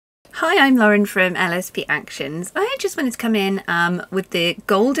Hi, I'm Lauren from LSP Actions. I just wanted to come in with the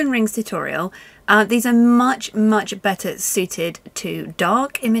Golden Rings tutorial. These are much better suited to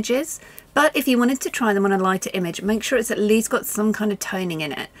dark images, but if you wanted to try them on a lighter image, make sure it's at least got some kind of toning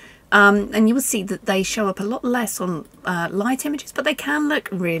in it. And you will see that they show up a lot less on light images, but they can look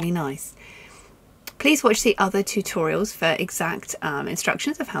really nice. Please watch the other tutorials for exact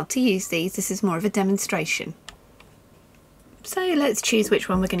instructions of how to use these. This is more of a demonstration. So let's choose which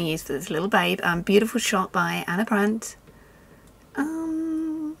one we're going to use for this little babe. Beautiful shot by Anna Brandt.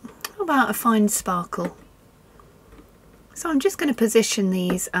 How about a fine sparkle? So I'm just going to position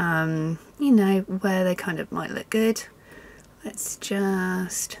these, you know, where they kind of might look good. Let's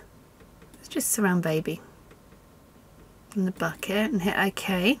just surround baby in the bucket and hit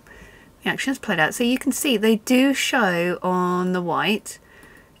OK. The action's played out. So you can see they do show on the white.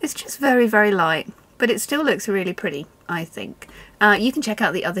 It's just very light, but it still looks really pretty, I think. You can check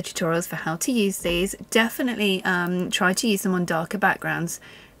out the other tutorials for how to use these. Definitely try to use them on darker backgrounds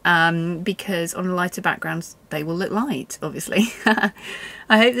because on lighter backgrounds they will look light, obviously. I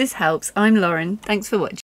hope this helps. I'm Lauren. Thanks for watching.